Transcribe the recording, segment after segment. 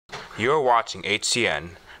You are watching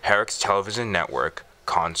HCN, Herricks Television Network,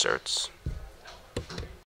 Concerts.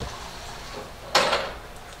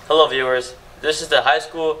 Hello viewers, this is the high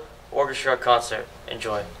school orchestra concert.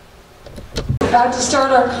 Enjoy. About to start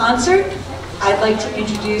our concert, I'd like to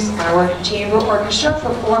introduce our chamber orchestra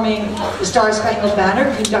performing the Star Spangled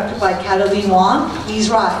Banner, conducted by Cataline Wong. Please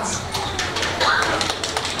rise.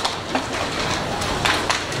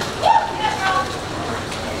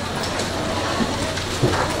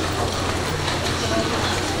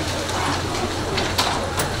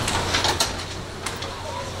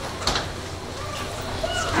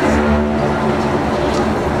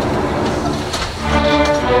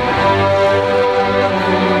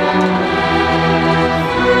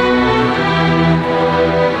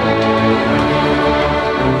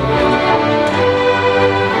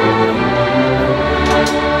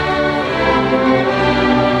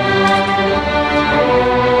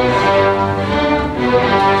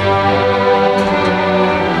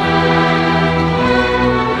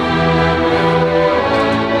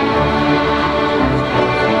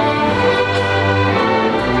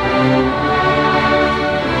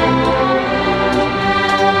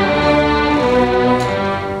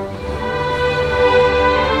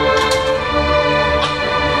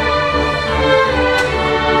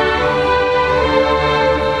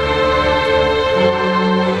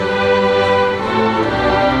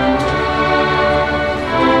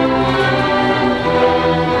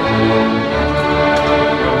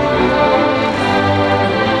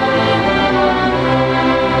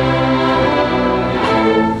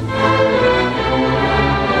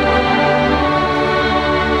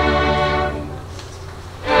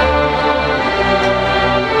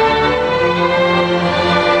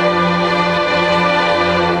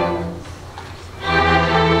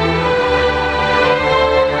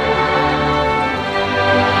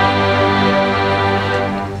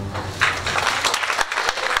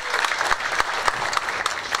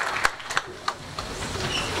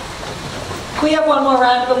 Can we have one more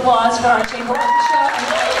round of applause for our chamber orchestra?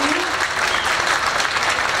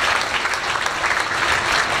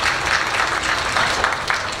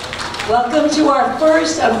 Welcome to our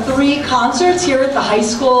first of 3 concerts here at the high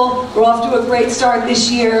school. We're off to a great start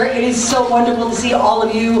this year. It is so wonderful to see all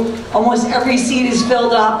of you. Almost every seat is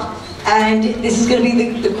filled up, and this is going to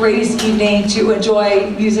be the greatest evening to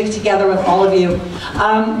enjoy music together with all of you.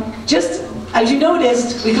 Just as you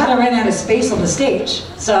noticed, we kind of ran out of space on the stage.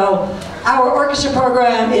 So our orchestra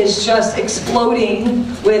program is just exploding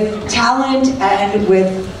with talent and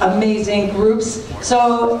with amazing groups.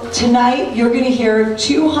 So tonight you're going to hear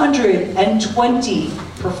 220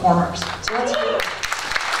 performers. So let's go.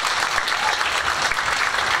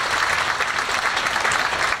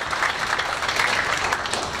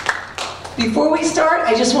 Before we start,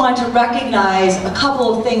 I just want to recognize a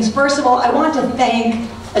couple of things. First of all, I want to thank,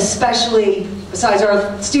 especially, besides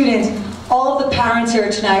our students, all of the parents here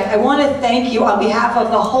tonight. I want to thank you on behalf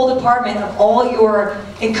of the whole department of all your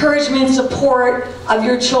encouragement, support of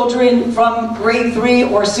your children from grade 3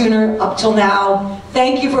 or sooner up till now.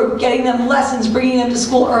 Thank you for getting them lessons, bringing them to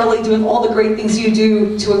school early, doing all the great things you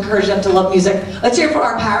do to encourage them to love music. Let's hear it for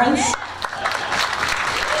our parents.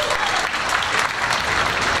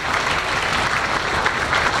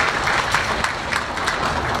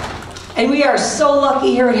 And we are so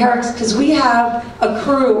lucky here at Herricks because we have a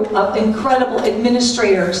crew of incredible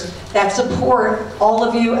administrators that support all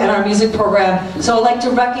of you and our music program. So I'd like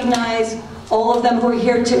to recognize all of them who are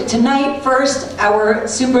here tonight. First, our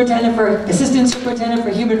Assistant Superintendent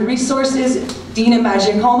for Human Resources, Dina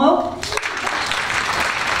Magicomo.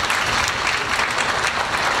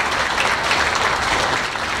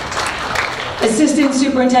 Assistant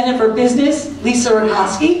Superintendent for Business, Lisa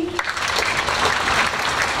Rogoski.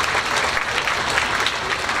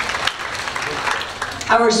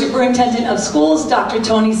 Our Superintendent of Schools, Dr.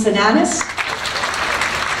 Tony Sinanis.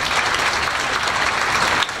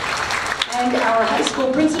 And our high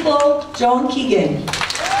school principal, Joan Keegan.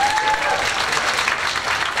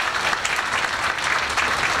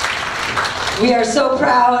 We are so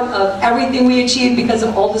proud of everything we achieved because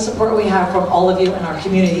of all the support we have from all of you in our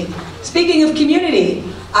community. Speaking of community,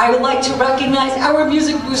 I would like to recognize our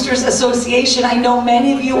Music Boosters Association. I know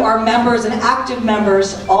many of you are members and active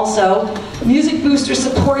members also. Music Booster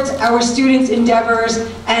supports our students' endeavors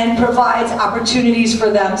and provides opportunities for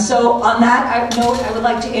them. So on that note, I would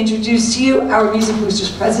like to introduce to you our Music Boosters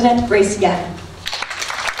President, Grace Yen.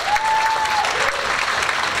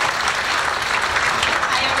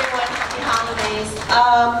 Hi everyone, happy holidays.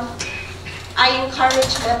 I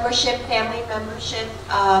encourage membership, family membership.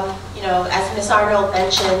 You know, as Ms. Arnold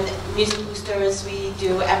mentioned, Music Boosters, we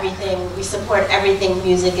do everything, we support everything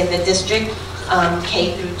music in the district,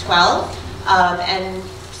 K through 12. And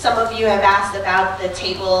some of you have asked about the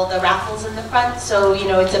table, the raffles in the front. So, you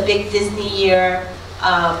know, it's a big Disney year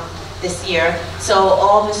this year. So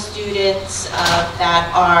all the students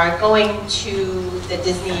that are going to the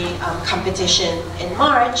Disney competition in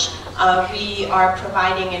March, we are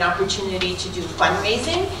providing an opportunity to do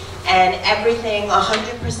fundraising, and everything,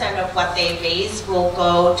 100% of what they raise will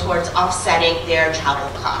go towards offsetting their travel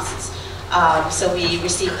costs. So we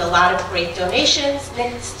received a lot of great donations,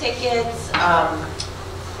 Knicks tickets,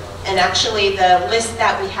 and actually the list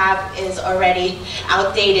that we have is already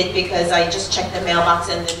outdated because I just checked the mailbox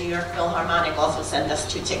and the New York Philharmonic also sent us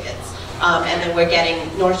 2 tickets. And then we're getting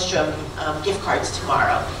Nordstrom gift cards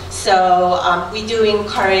tomorrow. So we do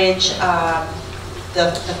encourage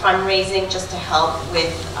the fundraising just to help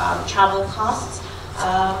with travel costs.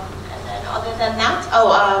 And then other than that,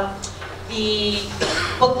 the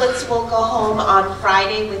booklets will go home on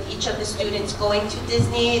Friday with each of the students going to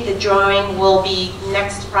Disney. The drawing will be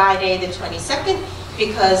next Friday, the 22nd,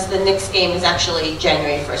 because the Knicks game is actually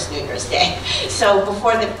January 1st, New Year's Day. So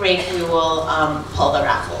before the break, we will pull the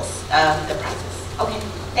raffles, the prizes. Okay,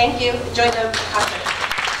 thank you. Enjoy the concert.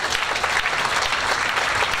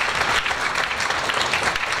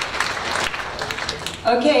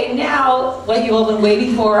 Okay, now what you all been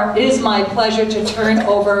waiting for, it is my pleasure to turn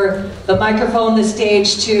over the microphone, the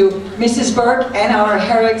stage to Mrs. Burke and our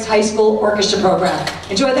Herricks High School Orchestra program.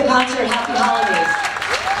 Enjoy the concert. Happy holidays.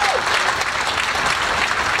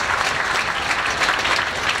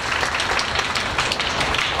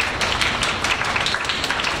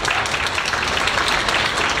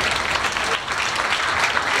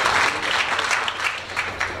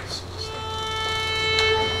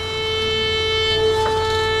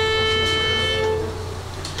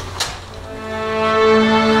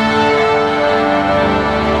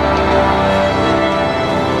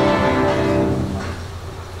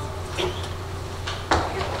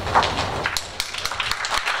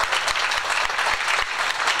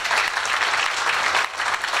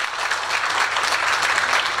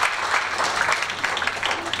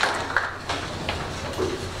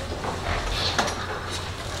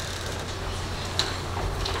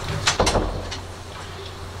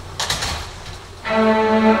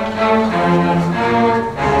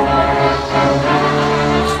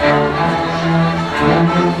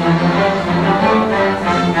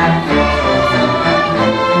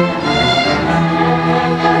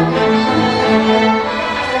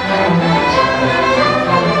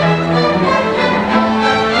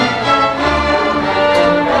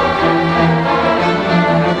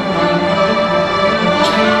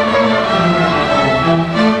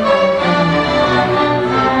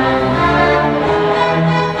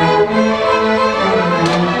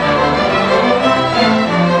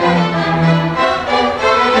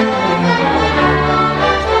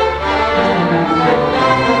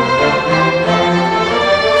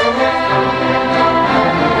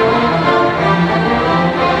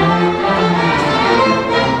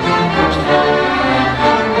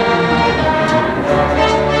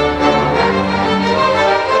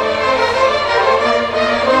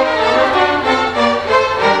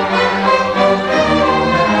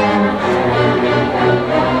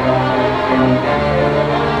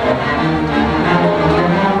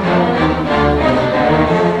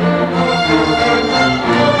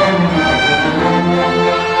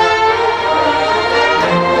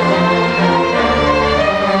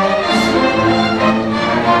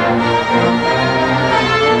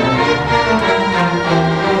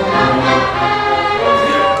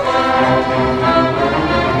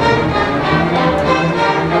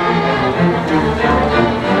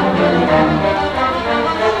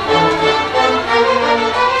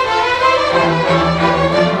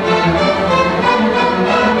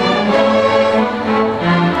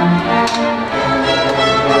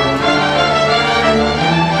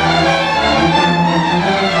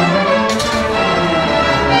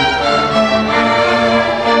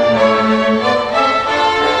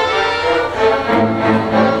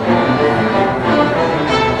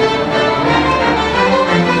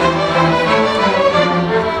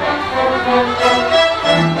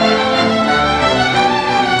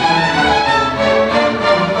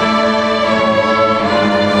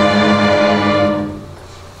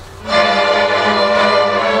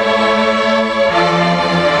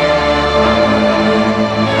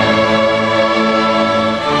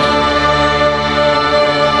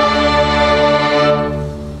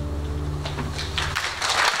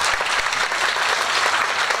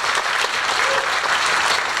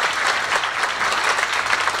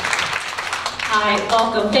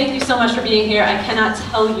 welcome. Thank you so much for being here. I cannot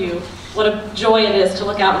tell you what a joy it is to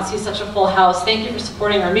look out and see such a full house. Thank you for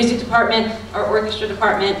supporting our music department, our orchestra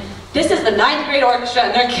department. This is the 9th grade orchestra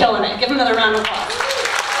and they're killing it. Give them another round of applause.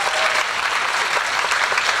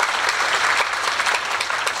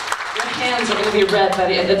 Your hands are going to be red by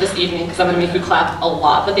the end of this evening because I'm going to make you clap a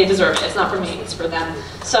lot, but they deserve it. It's not for me, it's for them.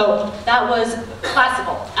 So that was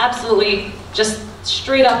classical, absolutely just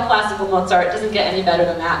straight up classical Mozart. It doesn't get any better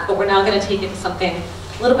than that, but we're now going to take it to something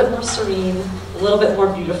a little bit more serene, a little bit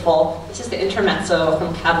more beautiful. This is the intermezzo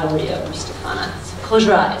from Cavalleria Rusticana. So close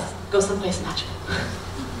your eyes, go someplace magical.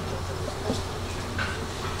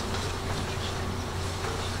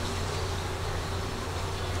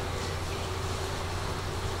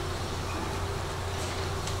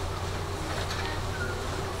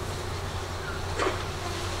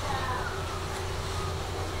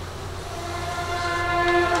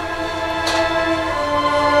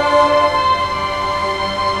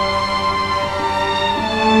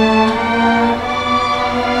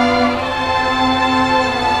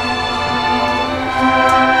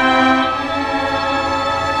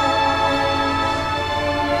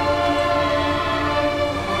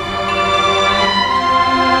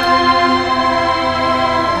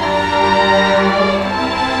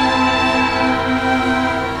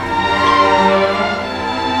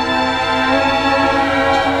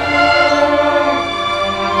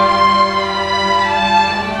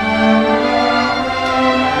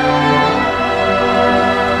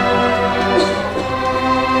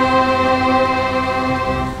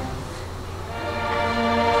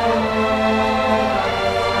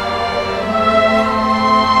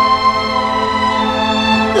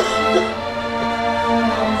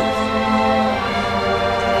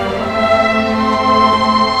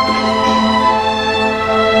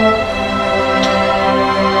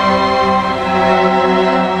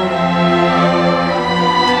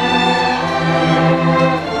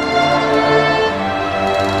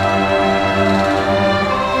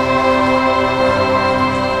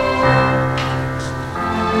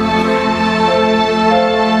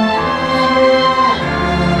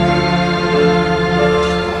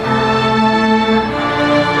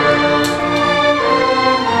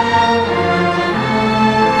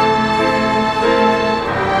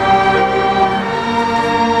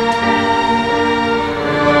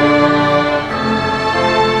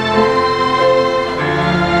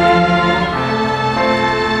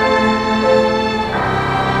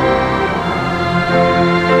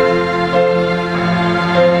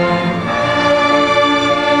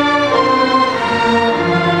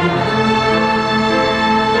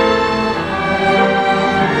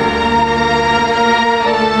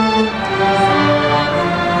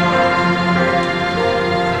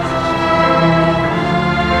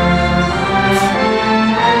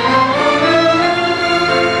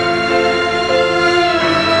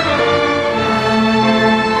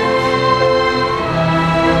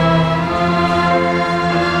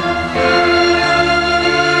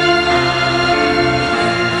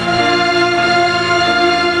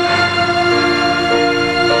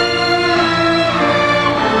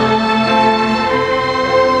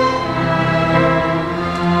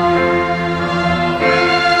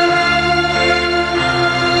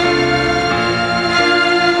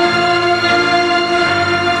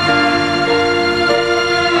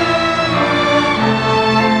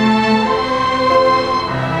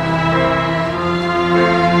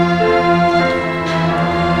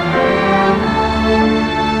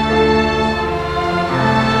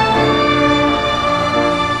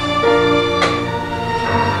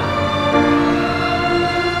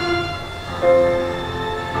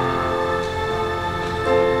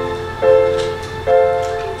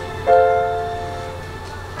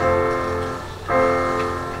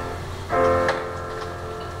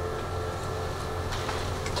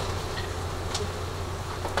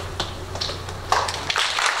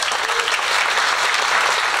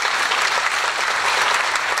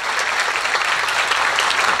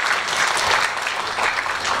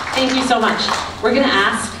 Thank you so much. We're going to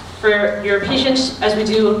ask for your patience as we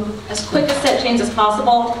do as quick a set change as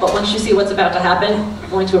possible, but once you see what's about to happen, we're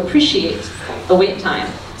going to appreciate the wait time.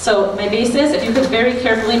 So my base is, if you could very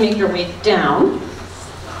carefully make your way down.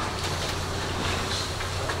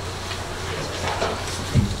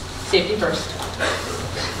 Safety first.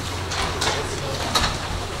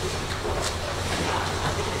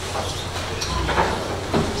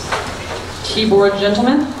 Keyboard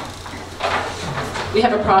gentlemen. We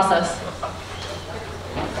have a process.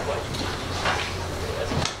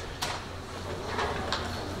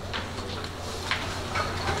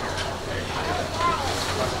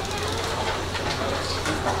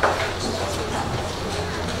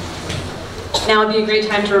 now would be a great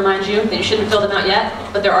time to remind you that you shouldn't fill them out yet,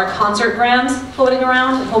 but there are concert grams floating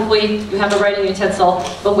around, and hopefully you have a writing utensil,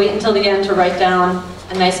 but wait until the end to write down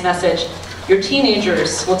a nice message. Your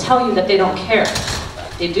teenagers will tell you that they don't care.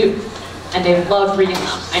 They do. And they love reading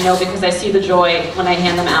them. I know because I see the joy when I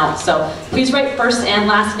hand them out. So please write first and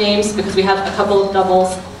last names because we have a couple of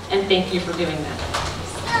doubles, and thank you for doing that.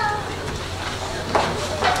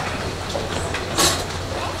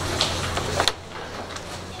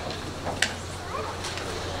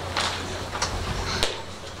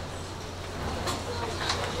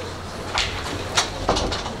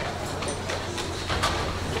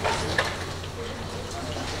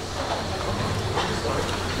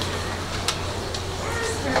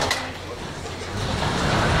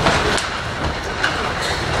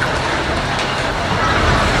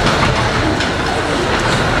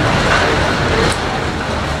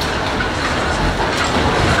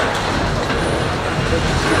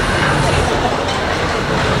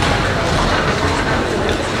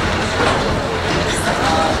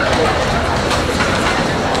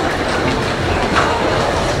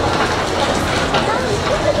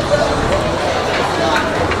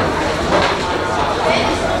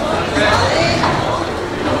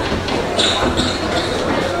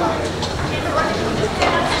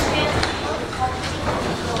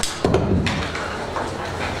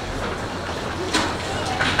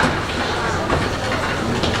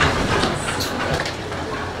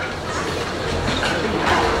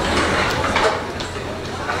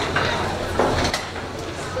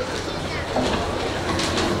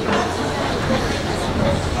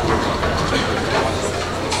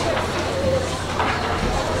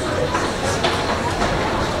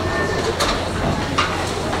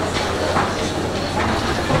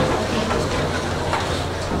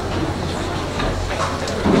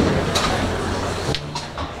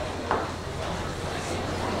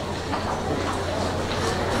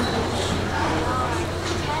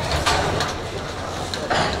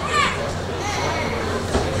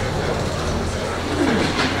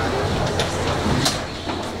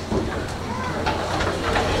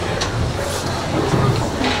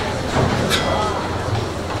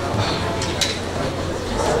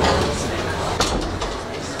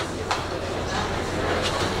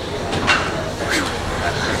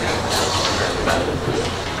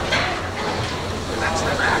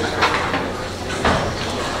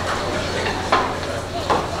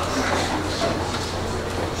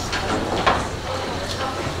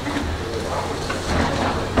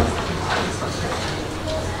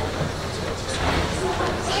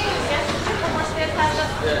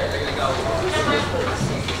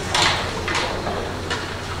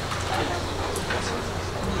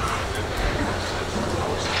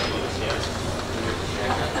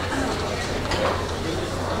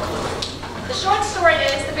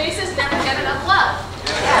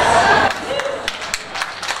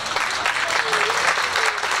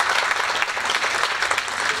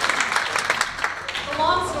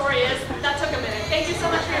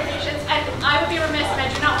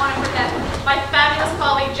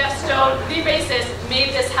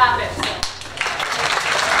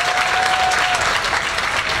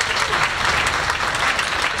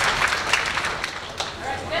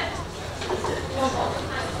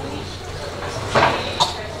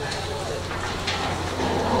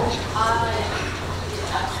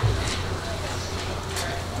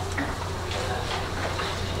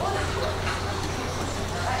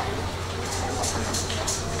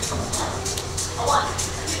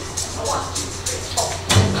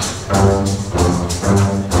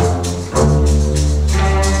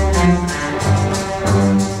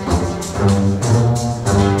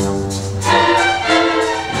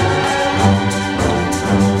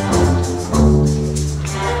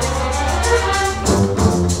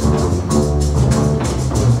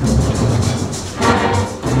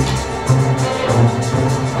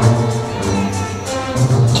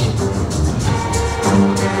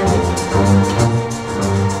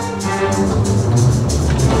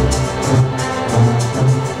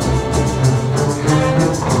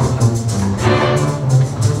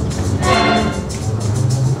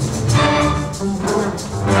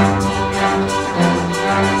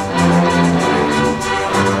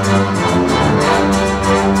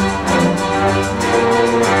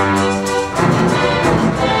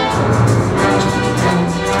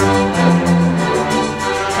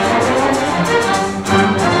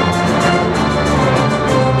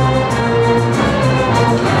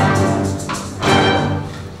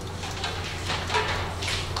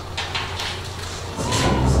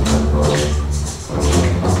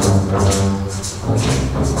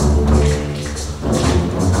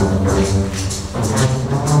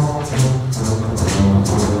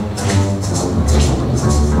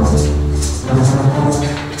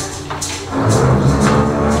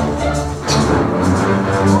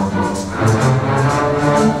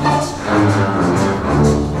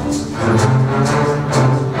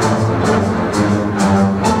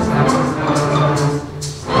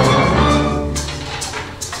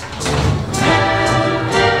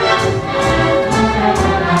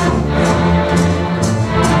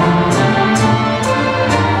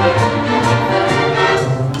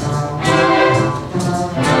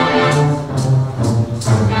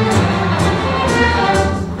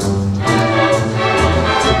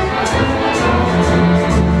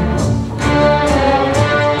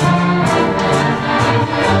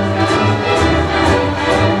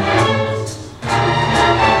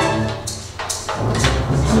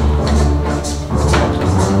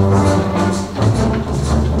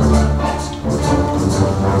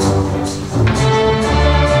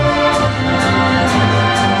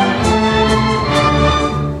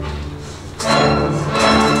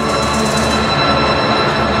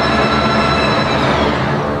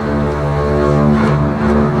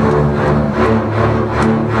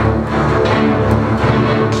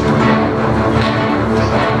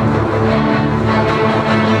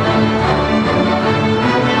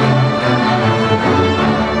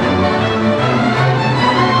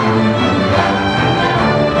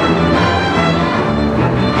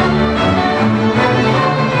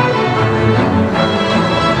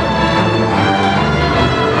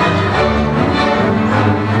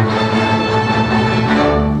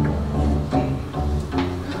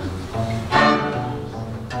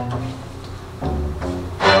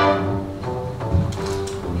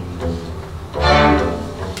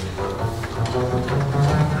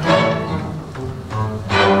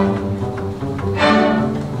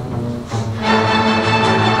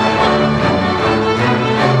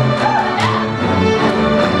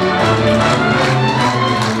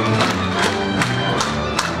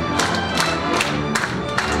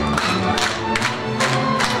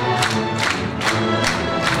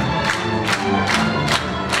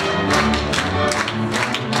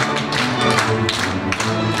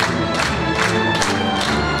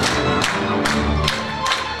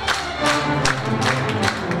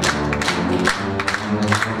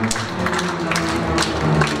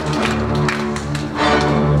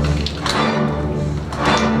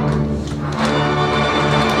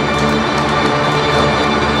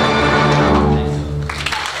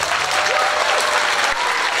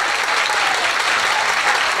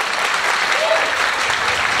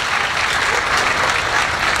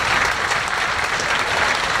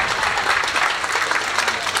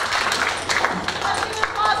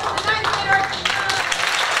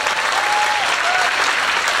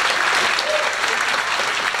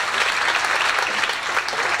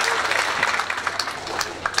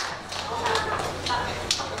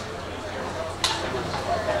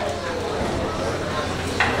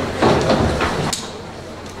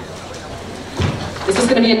 is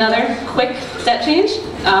going to be another quick set change.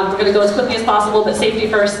 We're going to go as quickly as possible, but safety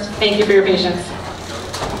first. Thank you for your patience.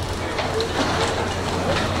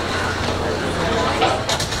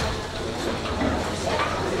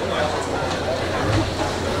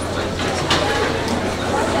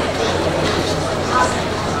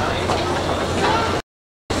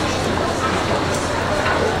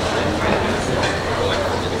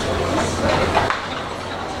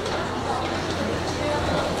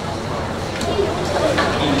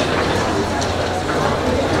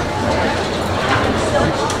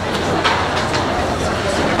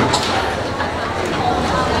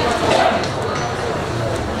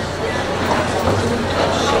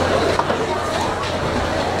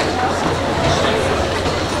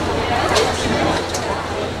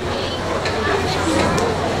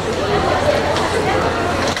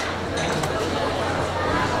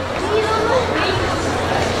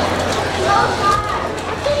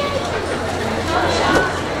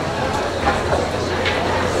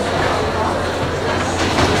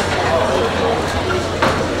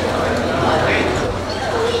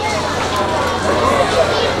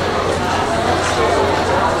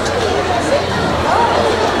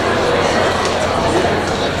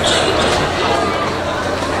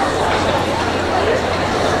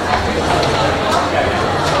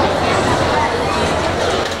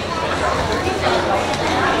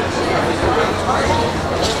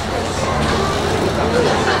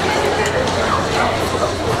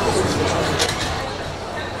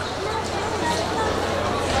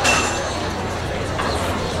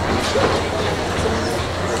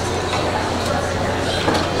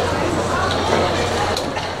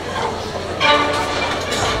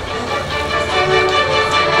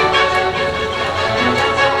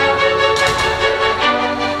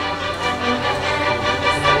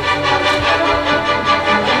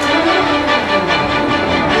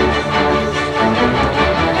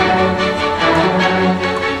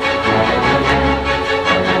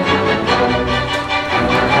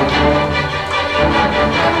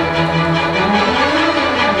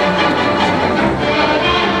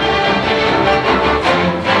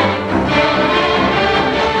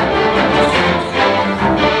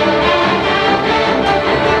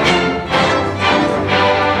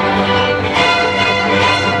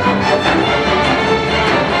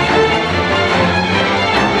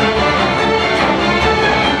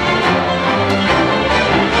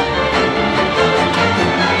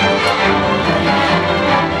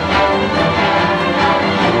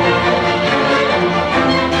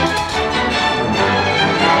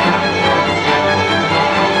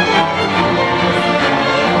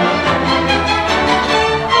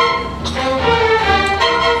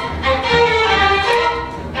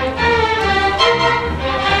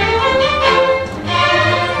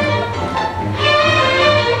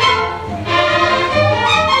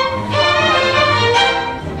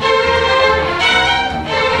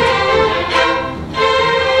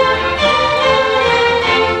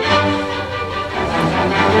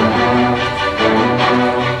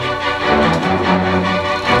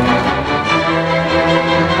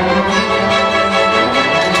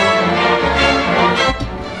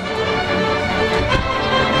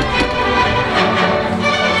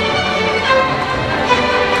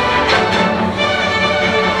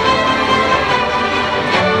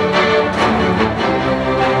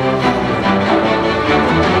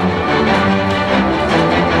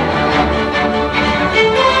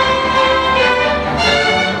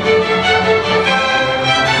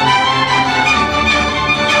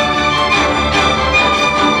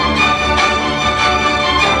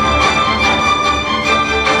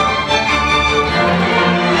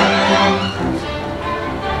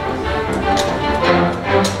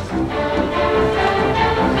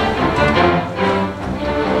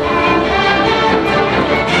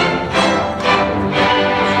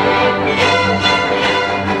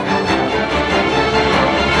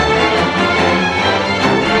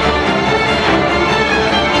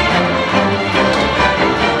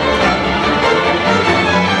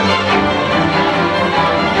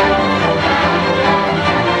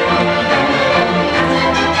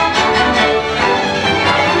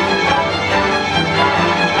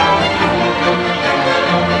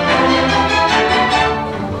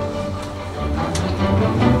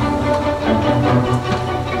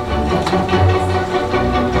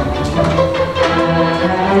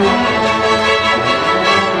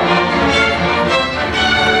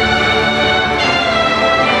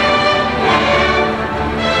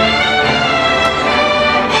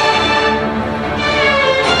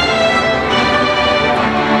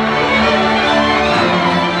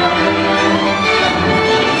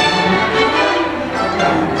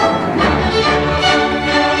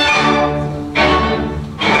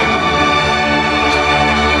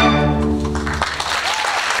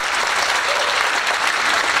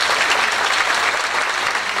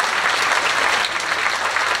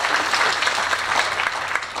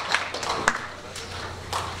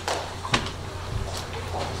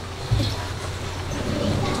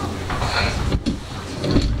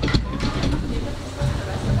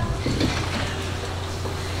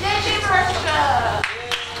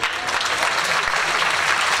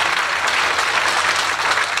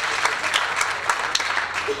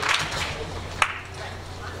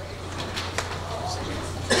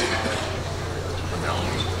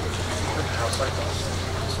 Bear with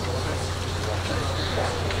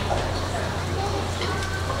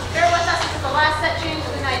us for the last set change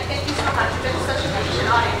of the night. Thank you so much. You've been such a patient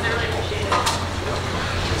audience. I really appreciate it.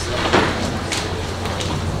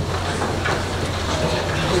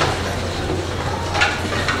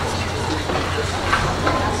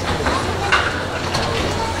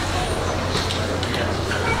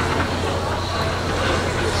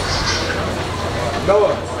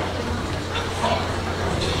 Noah.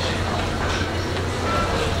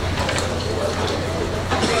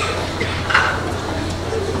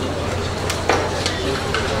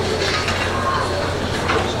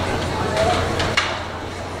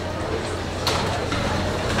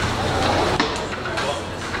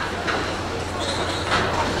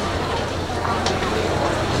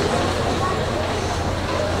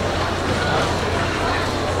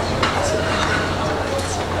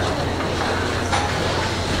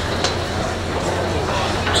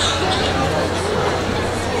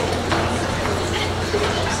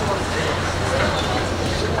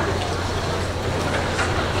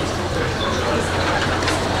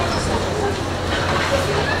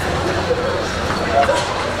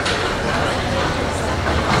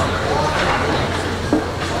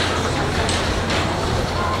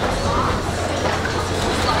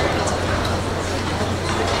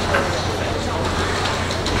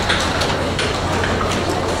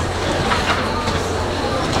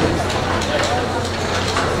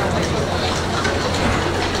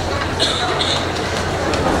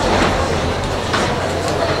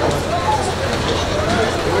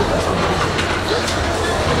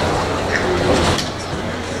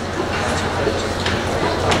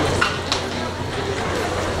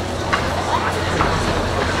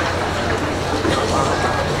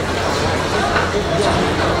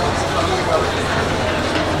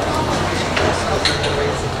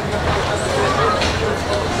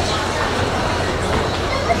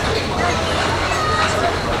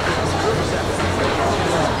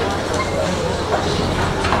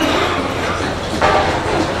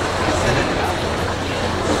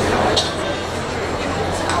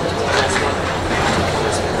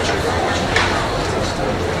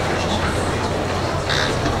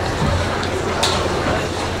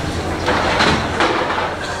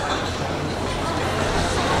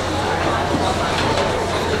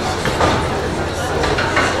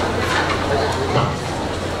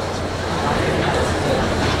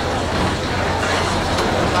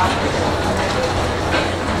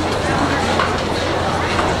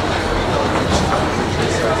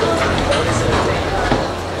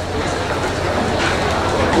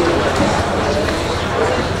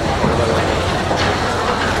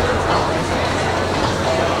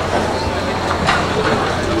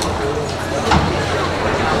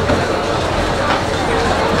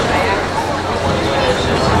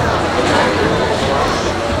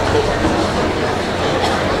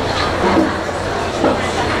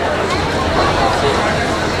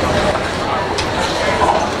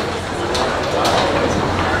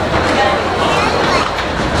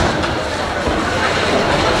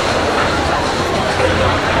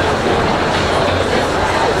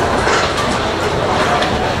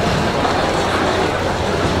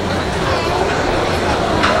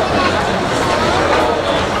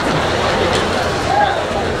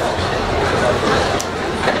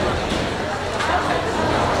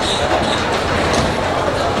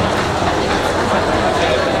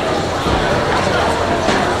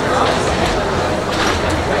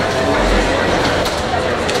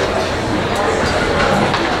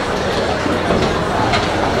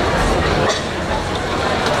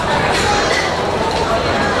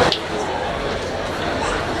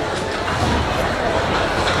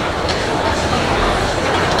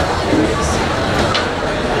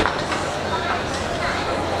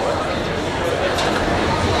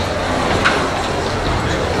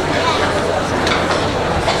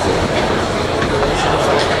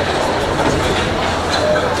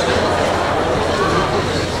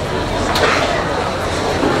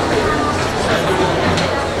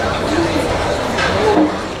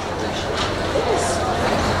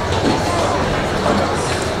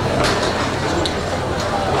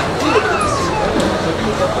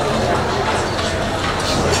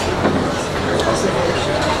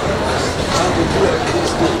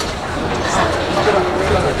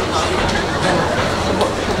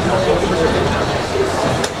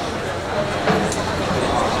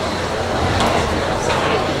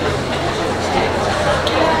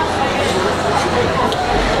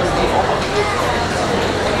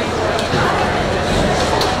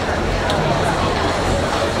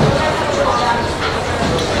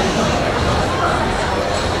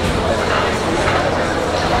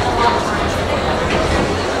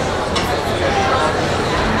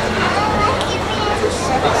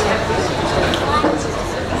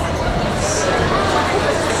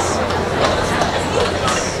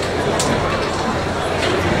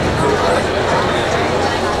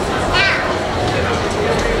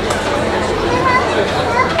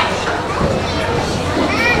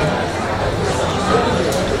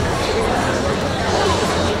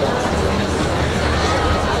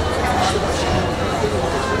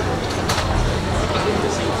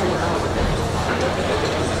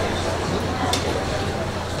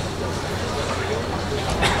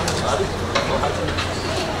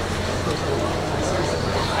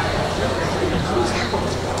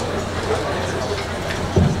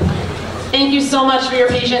 Thank you so much for your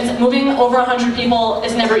patience. Moving over 100 people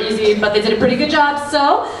is never easy, but they did a pretty good job.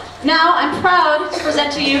 So now I'm proud to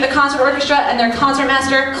present to you the concert orchestra and their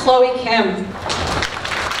concertmaster, Chloe Kim.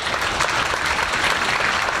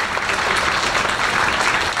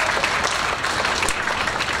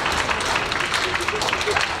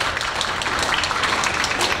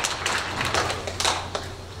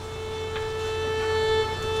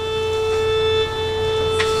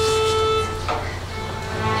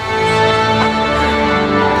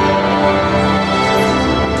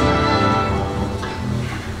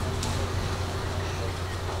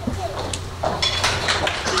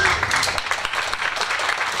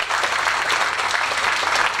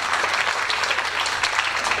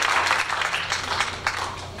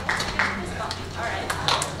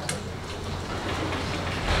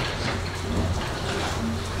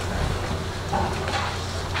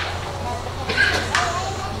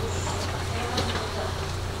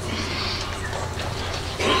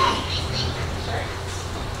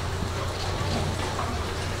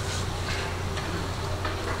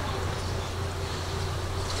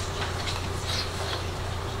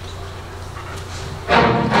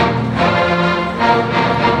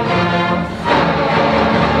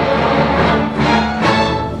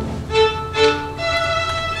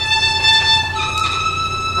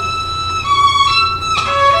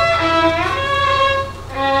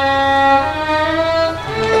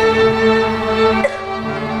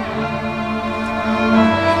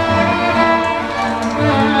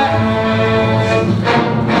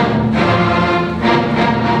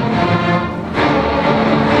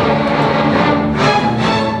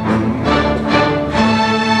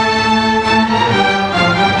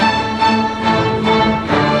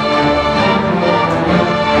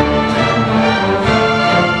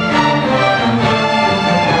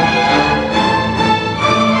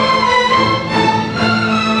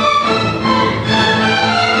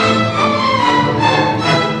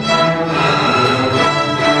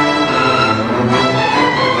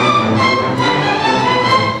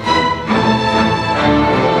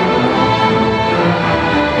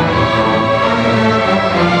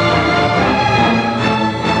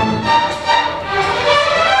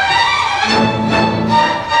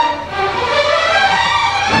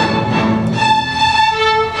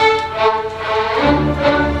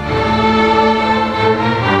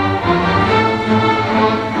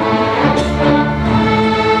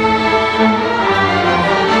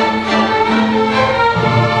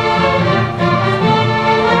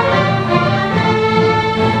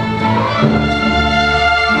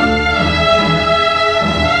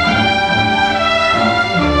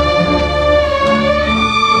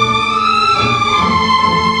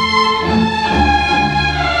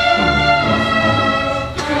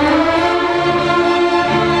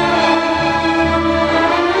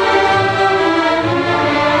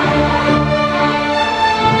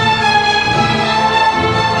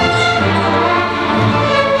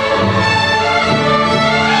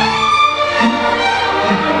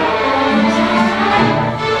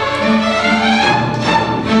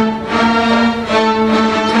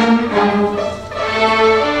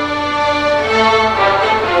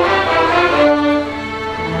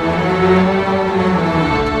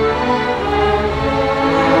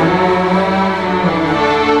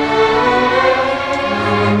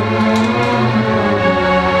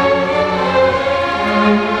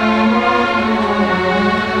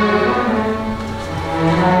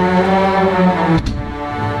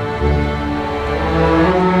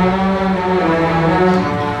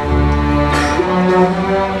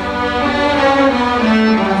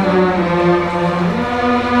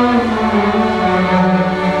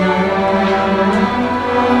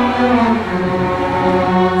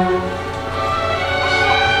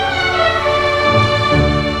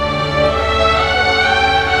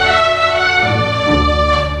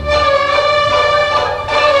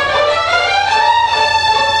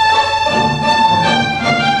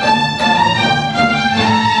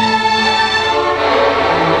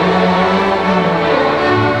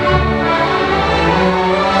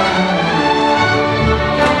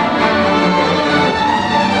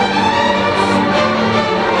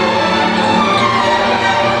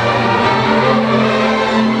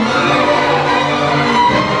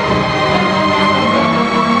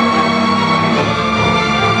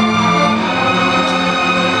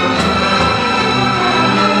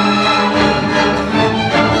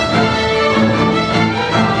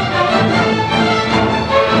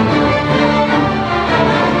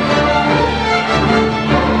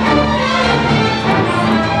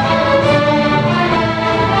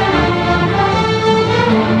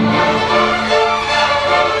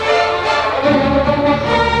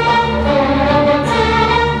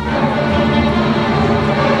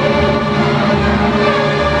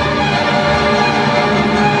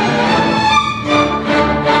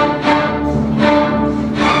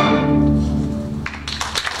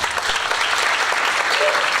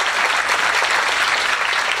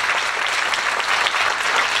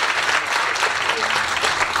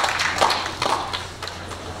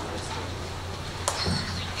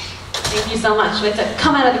 Thank you so much. We had to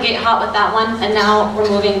come out of the gate hot with that one, and now we're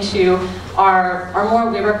moving to our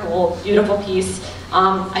more lyrical, beautiful piece.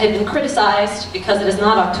 I had been criticized because it is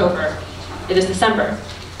not October, it is December,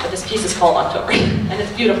 but this piece is called October, and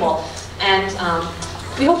it's beautiful. And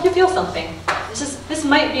we hope you feel something. This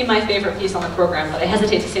might be my favorite piece on the program, but I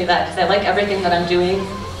hesitate to say that because I like everything that I'm doing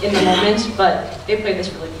in the moment, but they played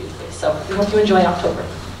this really beautifully. So we hope you enjoy October.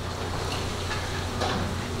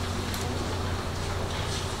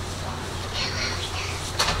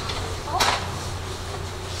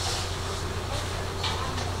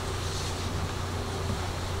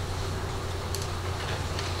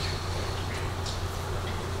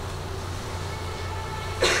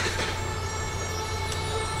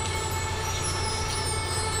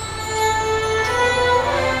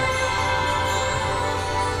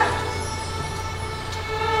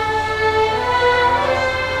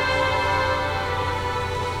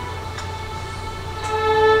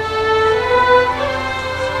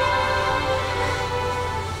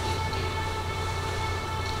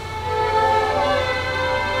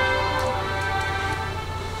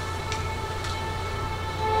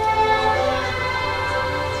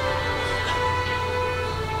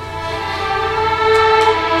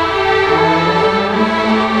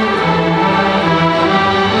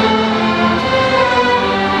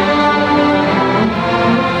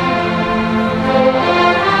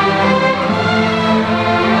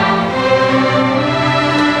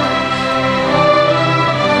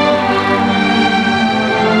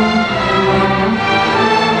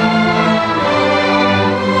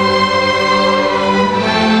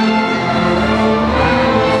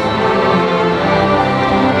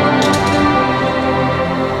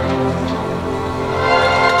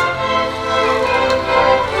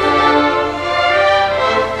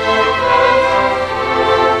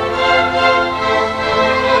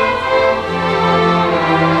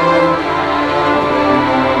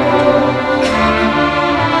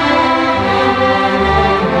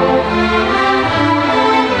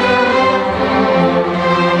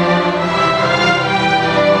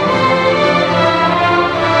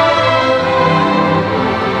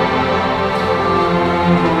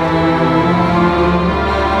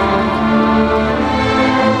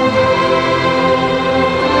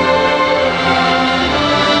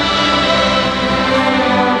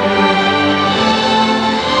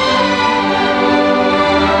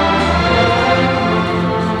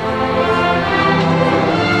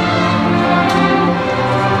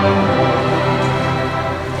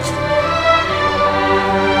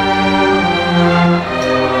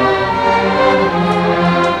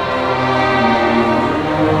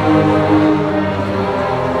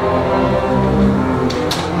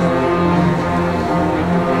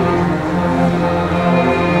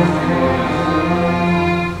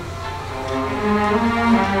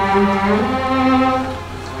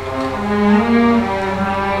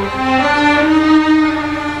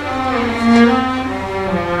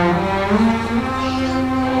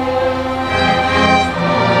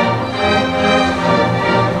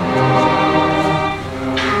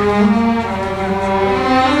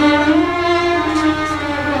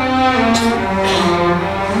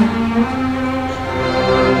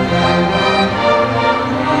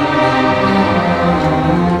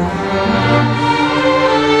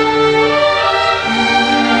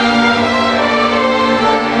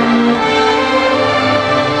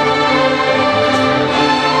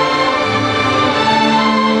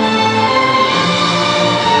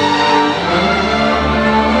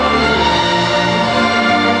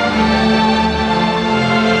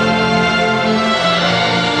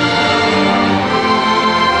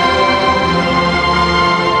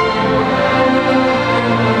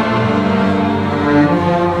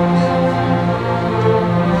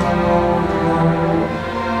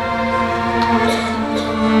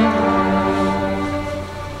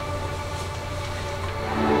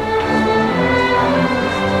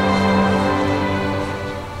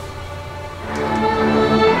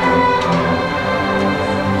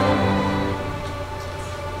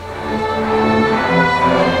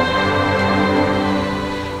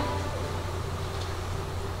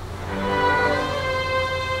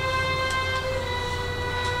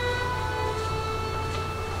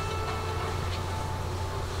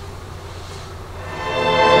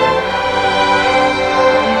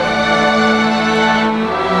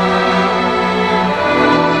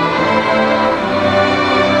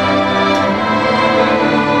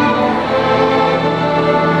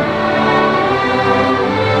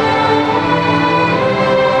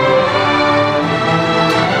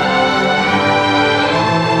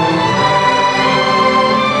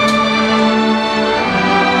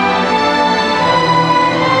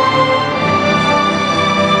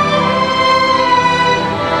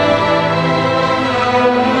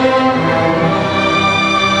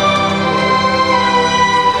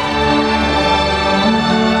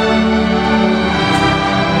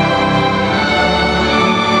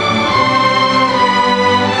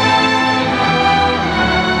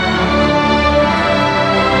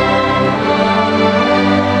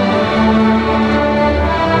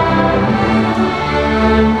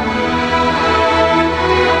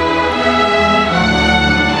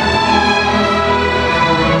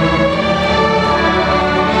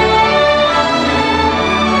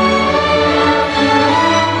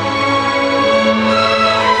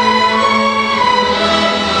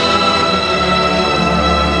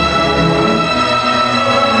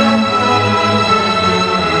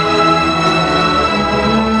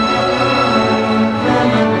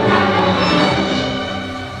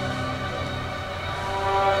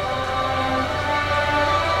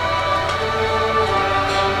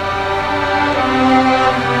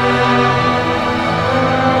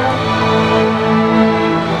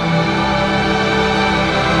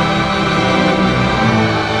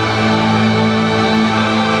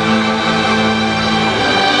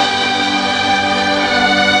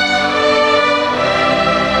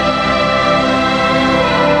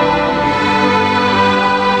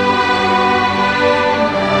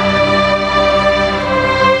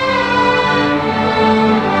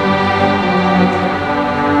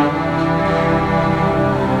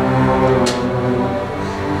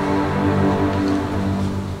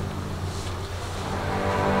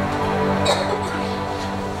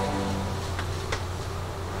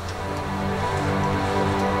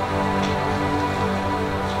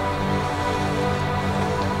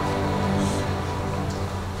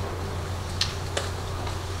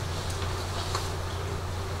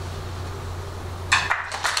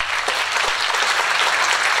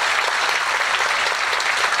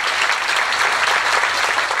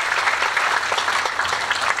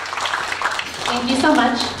 Thank you so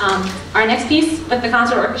much. Our next piece with the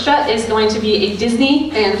concert orchestra is going to be a Disney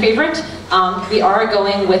fan favorite. We are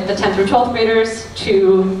going with the 10th through 12th graders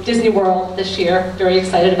to Disney World this year. Very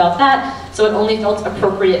excited about that. So it only felt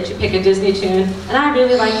appropriate to pick a Disney tune, and I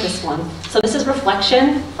really like this one. So this is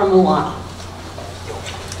Reflection from Mulan.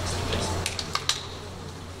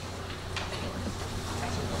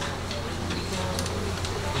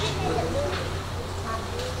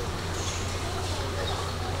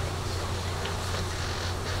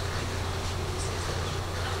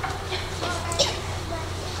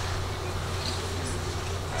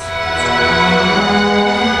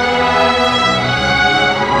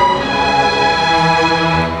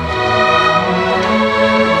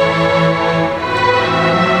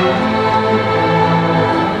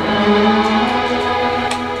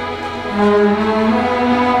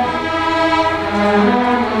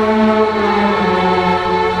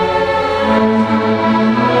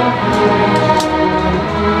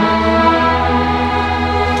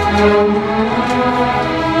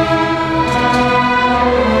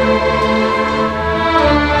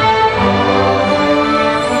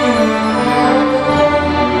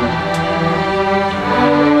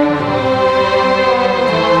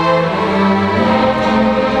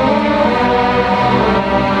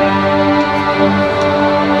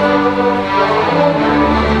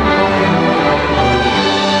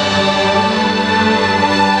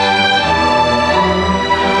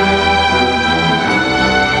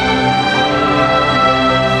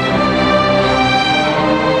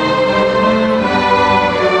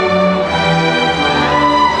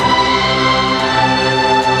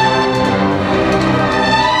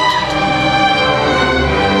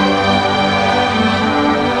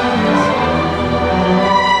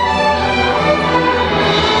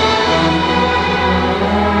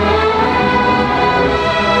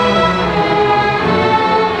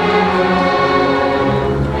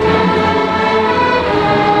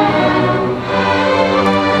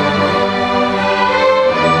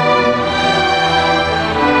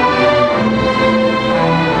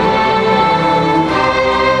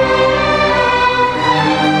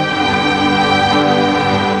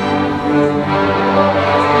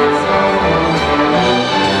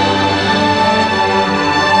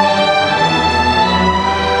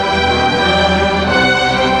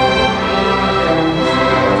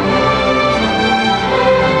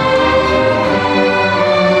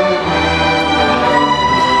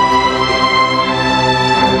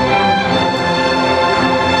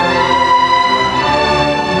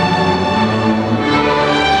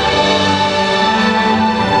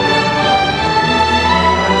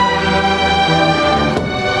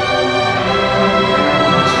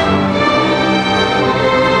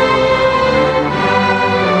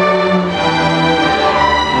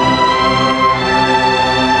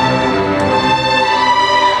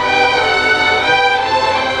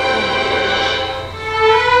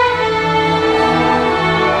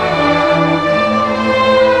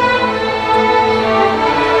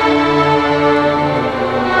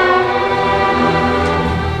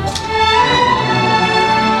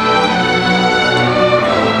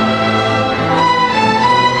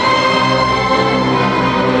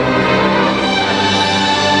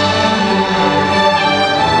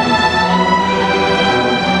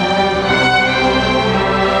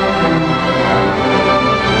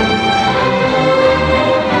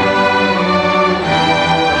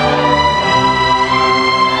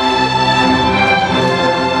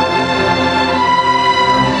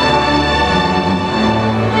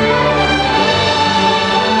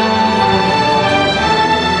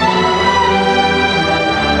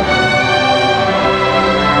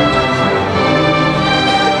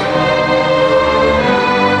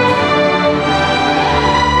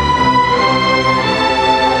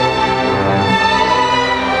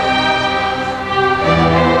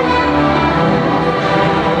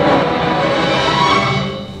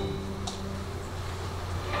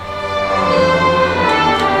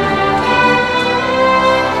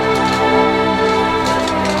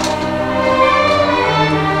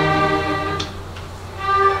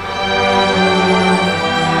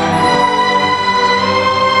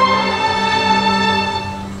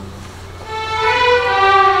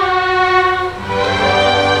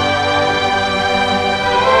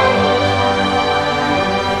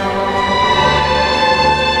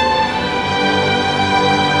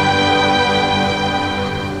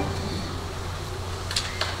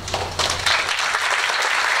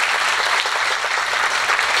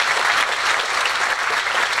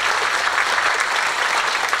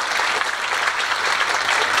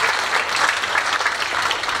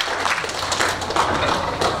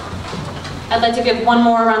 I'd like to give one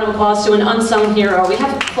more round of applause to an unsung hero. We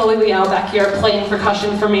have Chloe Liao back here playing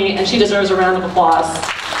percussion for me, and she deserves a round of applause.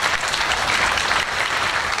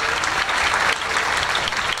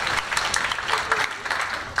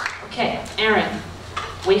 Okay, Aaron,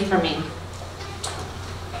 wait for me.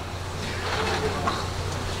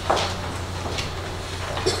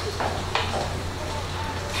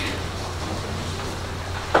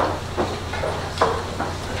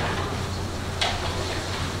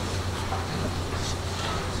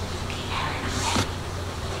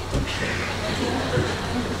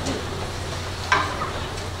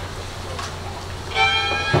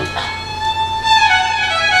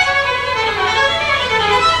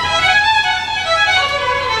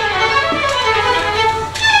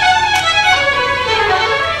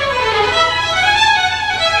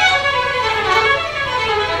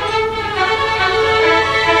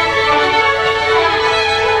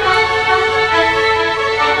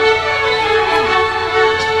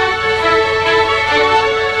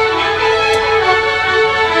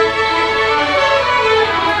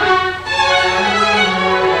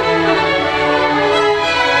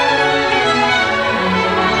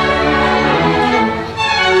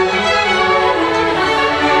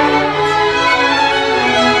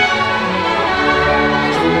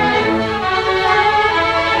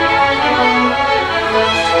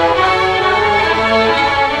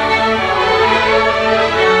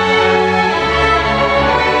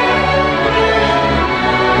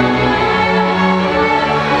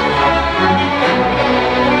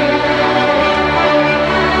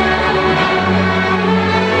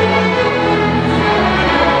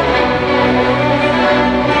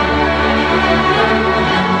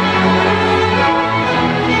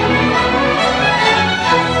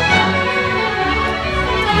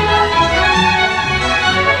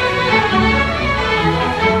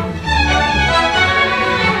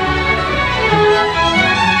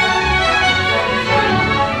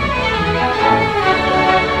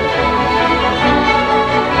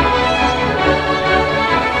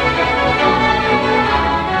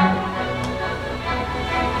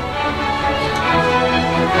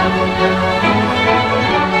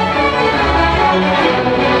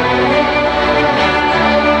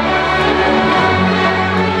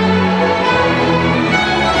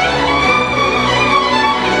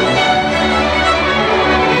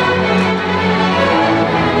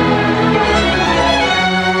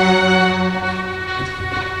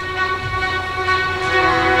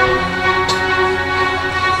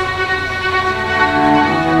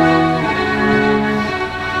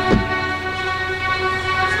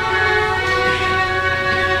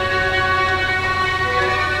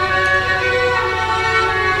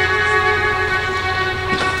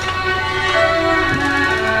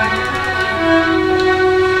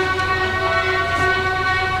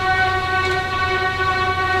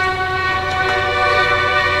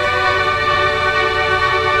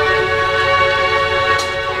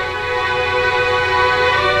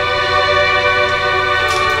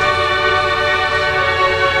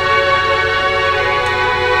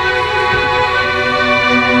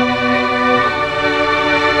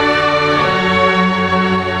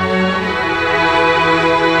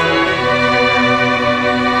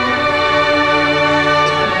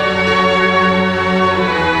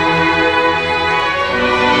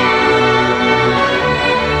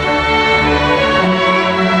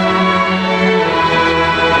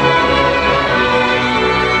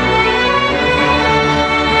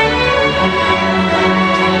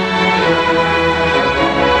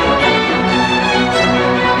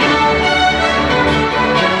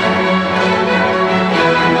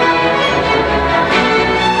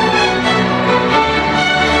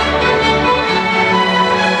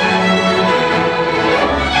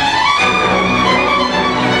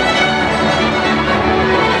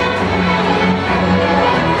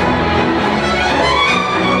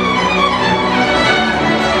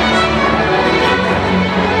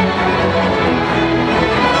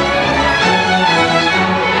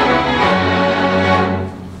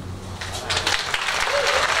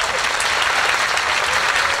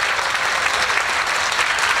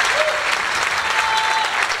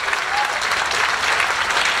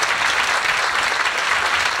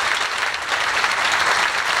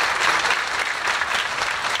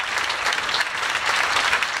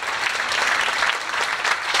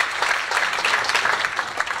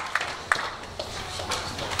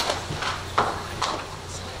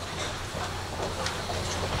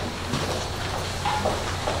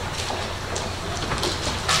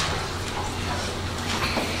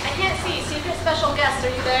 special guest, are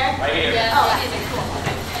you there? Right here. Yeah. Oh, amazing, cool.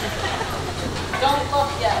 Okay. Don't look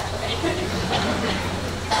yet. Okay.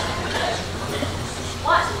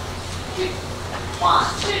 1,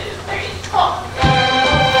 2, 3, 4.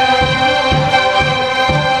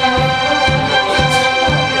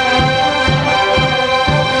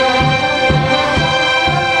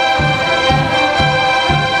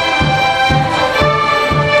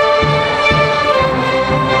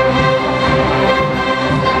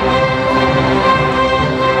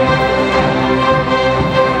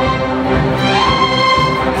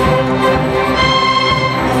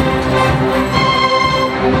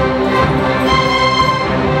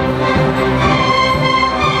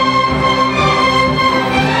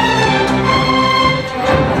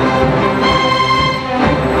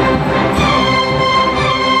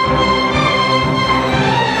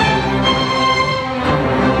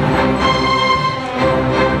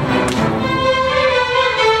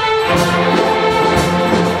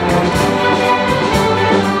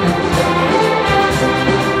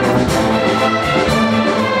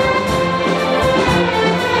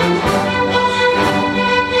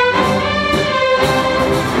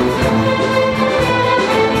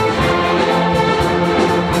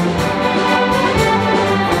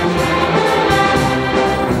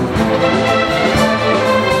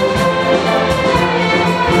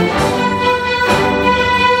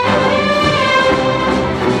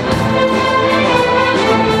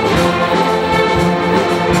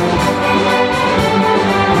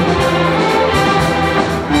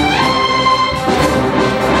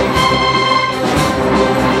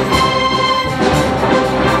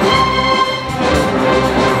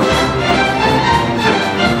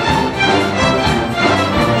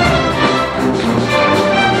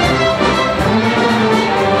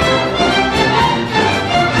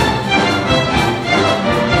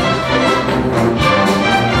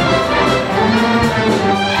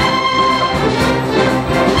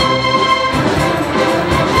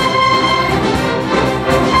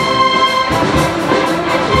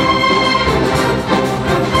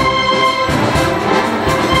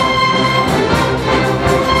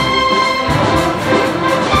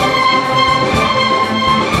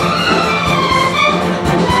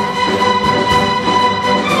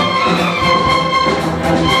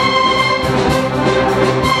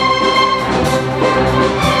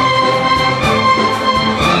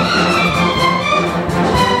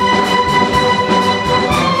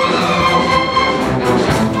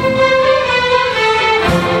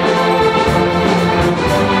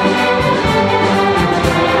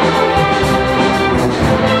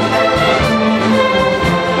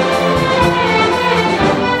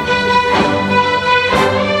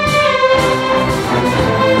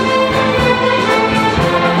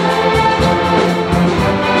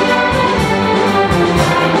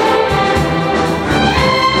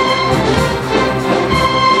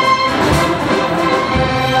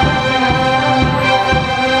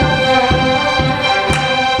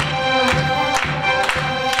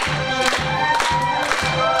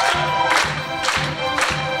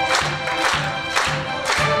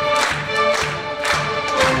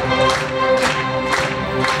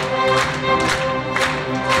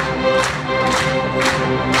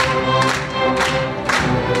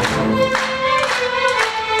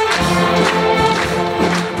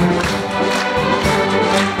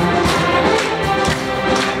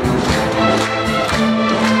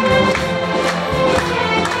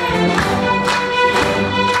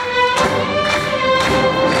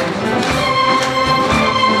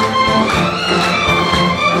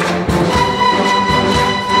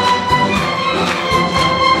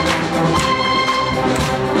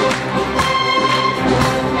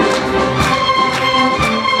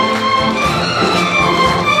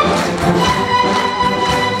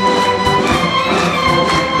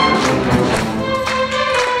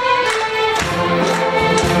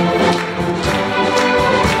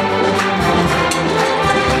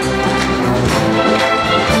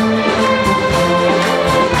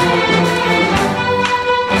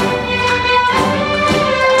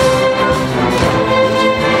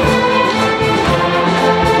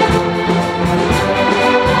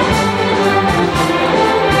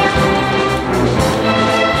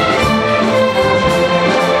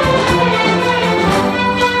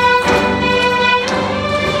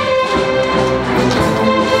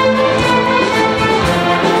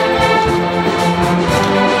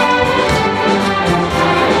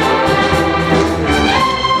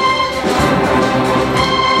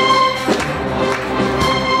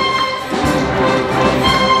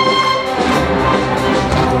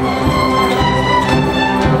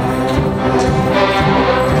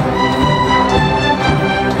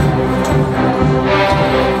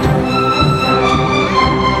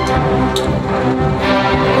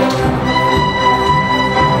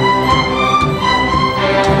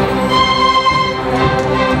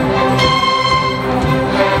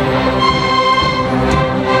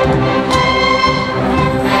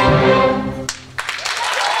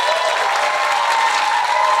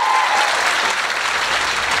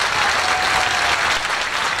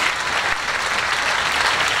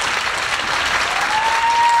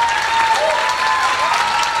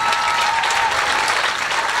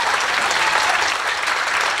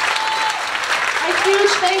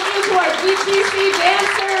 Thank you to our GTC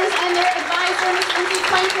dancers and their advisor, Ms. Lindsay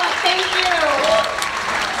Quenquet. Thank you.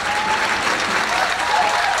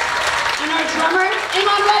 And our drummer,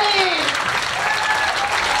 Iman Reddy.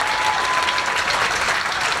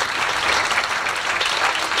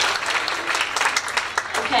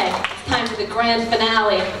 Okay, it's time for the grand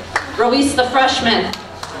finale. Release the freshmen.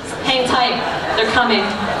 Hang tight, they're coming.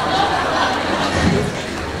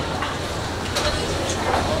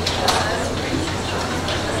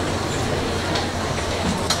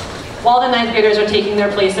 While the ninth graders are taking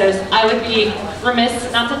their places, I would be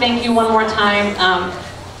remiss not to thank you one more time.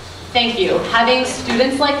 Thank you. Having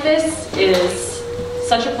students like this is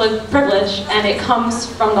such a privilege, and it comes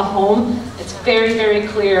from the home. It's very, very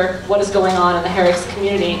clear what is going on in the Herricks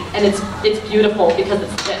community, and it's beautiful because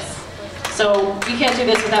it's this. So we can't do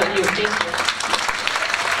this without you. Thank you.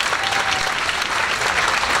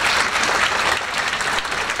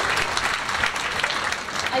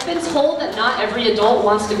 I've been told that not every adult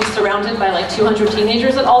wants to be surrounded by like 200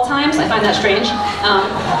 teenagers at all times. I find that strange.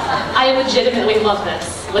 I legitimately love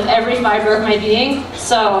this with every fiber of my being.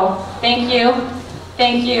 So thank you.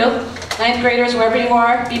 Thank you. Ninth graders, wherever you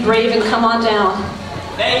are, be brave and come on down.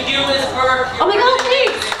 Thank you, Ms. Burke. Oh my God,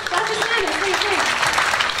 thanks. Dr. Sanders, thanks.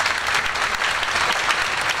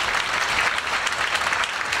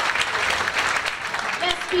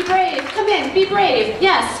 Yes, be brave. Come in, be brave.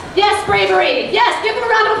 Yes, yes, bravery. Yes, give them a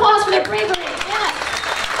round of applause for their bravery. Yes.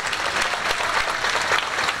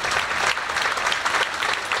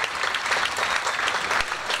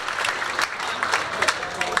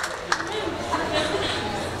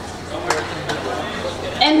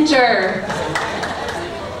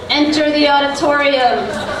 Enter the auditorium.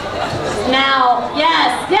 Now,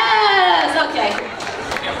 yes, yes, okay.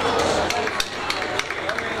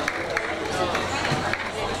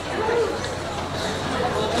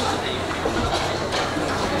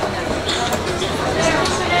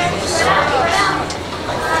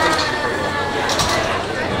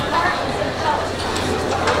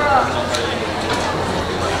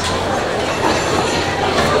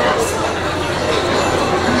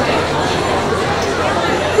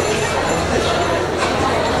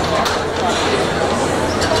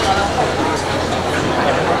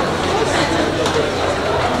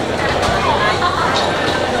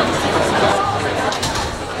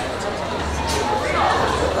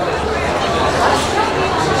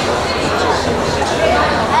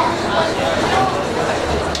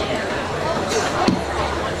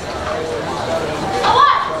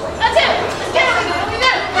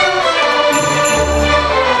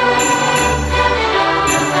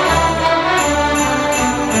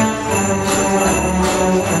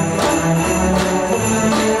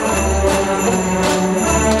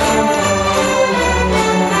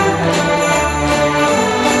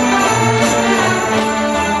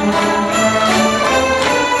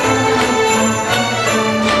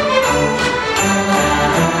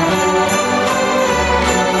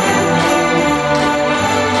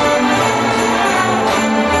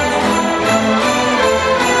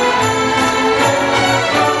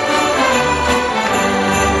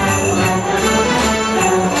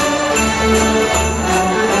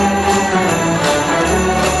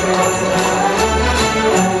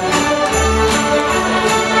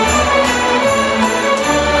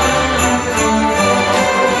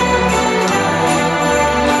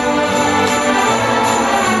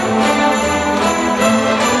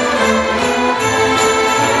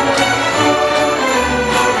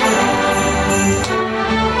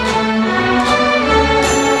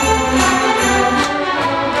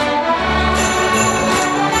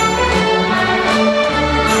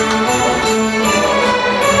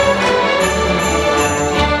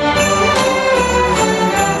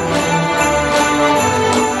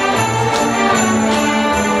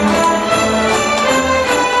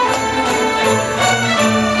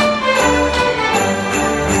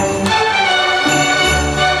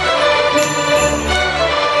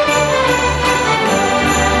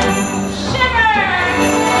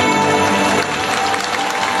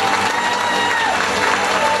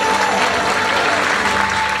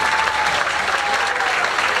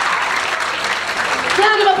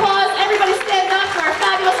 Round of applause, everybody stand up for our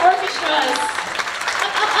fabulous orchestras.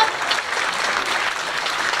 Up.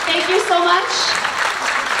 Thank you so much.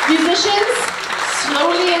 Musicians,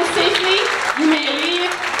 slowly and safely, you may leave.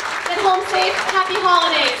 Get home safe, happy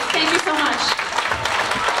holidays. Thank you so much.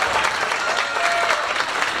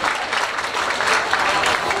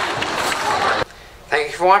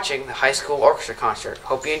 Thank you for watching the high school orchestra concert.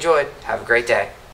 Hope you enjoyed. Have a great day.